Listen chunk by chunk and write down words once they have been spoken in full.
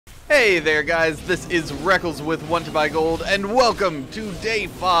Hey there guys, this is Reckles with WTBGold, and welcome to day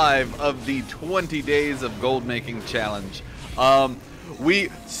 5 of the 20 Days of Goldmaking challenge.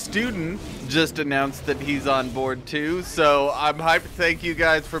 Student just announced that he's on board too, so I'm hyped. Thank you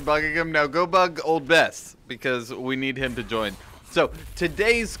guys for bugging him. Now go bug Old Bess, because we need him to join. So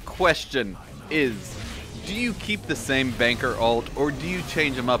today's question is, do you keep the same banker alt, or do you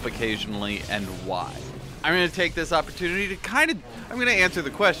change them up occasionally, and why? I'm going to take this opportunity to I'm going to answer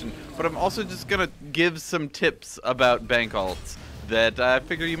the question, but I'm also just going to give some tips about bank alts that I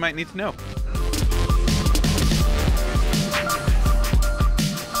figure you might need to know.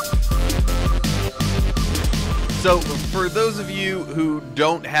 So, for those of you who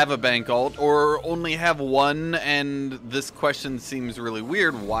don't have a bank alt, or only have one, and this question seems really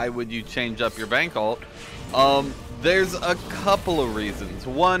weird, why would you change up your bank alt? There's a couple of reasons.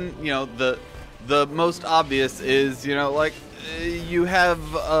 One, the most obvious is, you have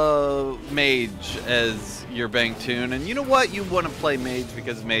a mage as your bank toon, and you know what? You want to play mage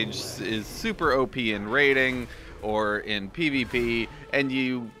because mage is super OP in raiding or in PvP, and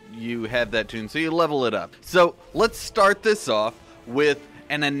you have that toon, so you level it up. So let's start this off with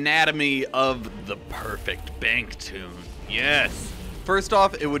an anatomy of the perfect bank toon. Yes! First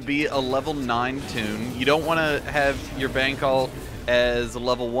off, it would be a level 9 toon. You don't want to have your bank alt as a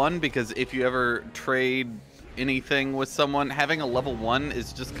level 1, because if you ever trade anything with someone, having a level 1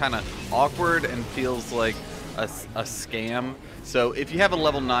 is just kind of awkward and feels like a scam. So if you have a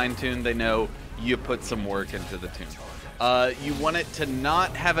level 9 toon, they know you put some work into the toon. You want it to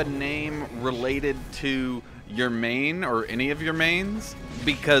not have a name related to your main or any of your mains,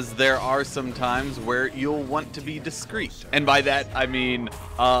 because there are some times where you'll want to be discreet. And by that I mean,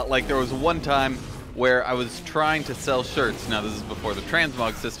 like there was one time where I was trying to sell shirts. Now this is before the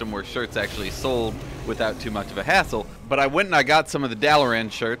transmog system, where shirts actually sold without too much of a hassle. But I went and I got some of the Dalaran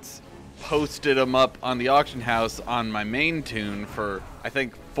shirts, posted them up on the auction house on my main toon for I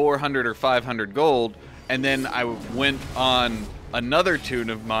think 400 or 500 gold, and then I went on another toon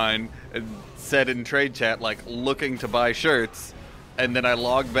of mine and said in trade chat, like, looking to buy shirts. And then I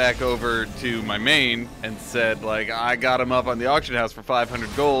logged back over to my main and said, like, I got them up on the auction house for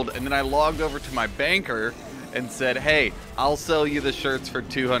 500 gold. And then I logged over to my banker and said, hey, I'll sell you the shirts for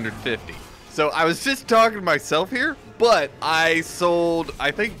 250. So I was just talking to myself here, but I sold,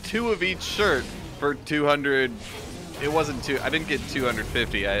 I think, 2 of each shirt for 200. It wasn't I didn't get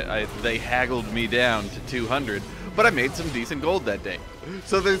 250. They haggled me down to 200, but I made some decent gold that day.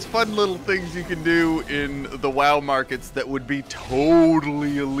 So there's fun little things you can do in the WoW markets that would be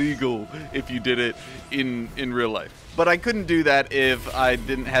totally illegal if you did it in real life. But I couldn't do that if I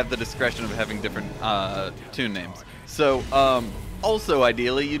didn't have the discretion of having different toon names. So also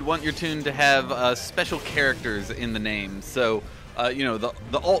ideally, you'd want your toon to have special characters in the name. So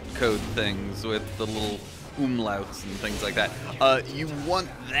the alt code things with the little umlauts and things like that. You want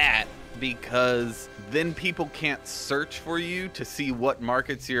that because then people can't search for you to see what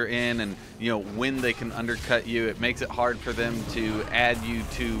markets you're in and when they can undercut you. It makes it hard for them to add you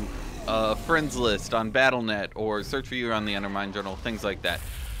to a friends list on Battle.net or search for you on the Undermine Journal, things like that.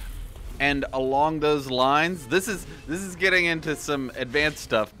 And along those lines, this is getting into some advanced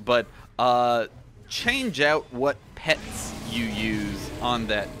stuff, but change out what pets you use on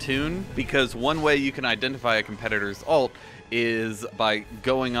that toon, because one way you can identify a competitor's alt is by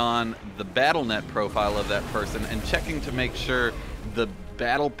going on the Battle.net profile of that person and checking to make sure the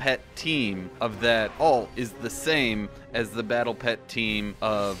battle pet team of that alt is the same as the battle pet team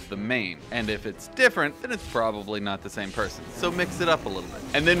of the main. And if it's different, then it's probably not the same person. So mix it up a little bit.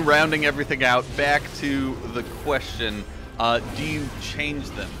 And then rounding everything out, back to the question, do you change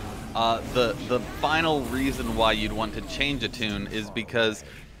them? The final reason why you'd want to change a toon is because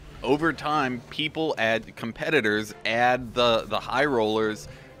over time, competitors add the high rollers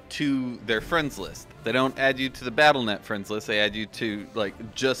to their friends list. They don't add you to the Battle.net friends list, they add you to,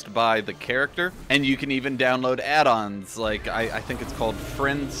 like, just by the character. And you can even download add-ons, like, I think it's called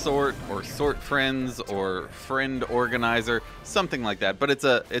Friend Sort, or Sort Friends, or Friend Organizer, something like that. But it's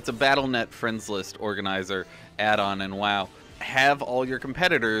a Battle.net friends list organizer add-on in WoW. Have all your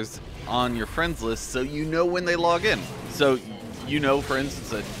competitors on your friends list so you know when they log in. So for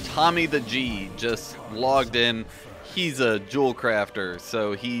instance, Tommy the G just logged in. He's a jewel crafter,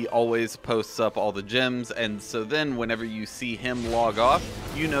 so he always posts up all the gems, and so then whenever you see him log off,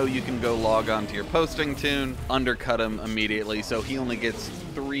 you can go log on to your posting toon, undercut him immediately, so he only gets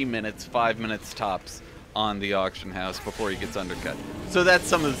 3 minutes, 5 minutes tops on the auction house before he gets undercut. So that's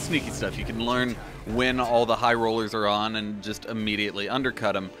some of the sneaky stuff. You can learn when all the high rollers are on and just immediately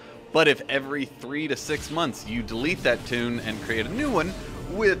undercut them. But if every 3 to 6 months you delete that toon and create a new one,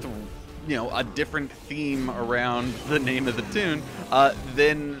 with, you know, a different theme around the name of the tune,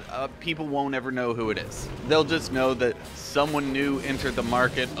 then people won't ever know who it is. They'll just know that someone new entered the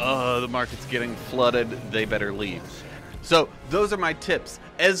market. The market's getting flooded. They better leave. So those are my tips.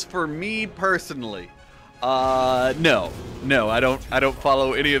 As for me personally, no, I don't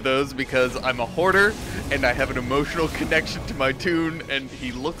follow any of those because I'm a hoarder and I have an emotional connection to my tune, and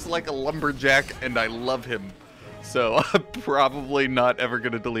he looks like a lumberjack and I love him. So I'm probably not ever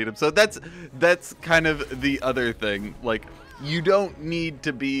going to delete him. So that's kind of the other thing. Like, you don't need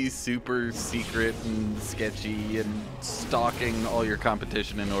to be super secret and sketchy and stalking all your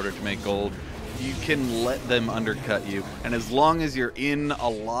competition in order to make gold. You can let them undercut you. And as long as you're in a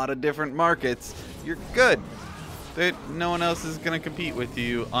lot of different markets, you're good. No one else is going to compete with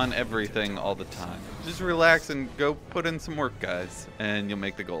you on everything all the time. Just relax and go put in some work, guys, and you'll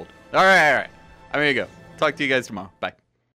make the gold. All right. I'm going to go. Talk to you guys tomorrow. Bye.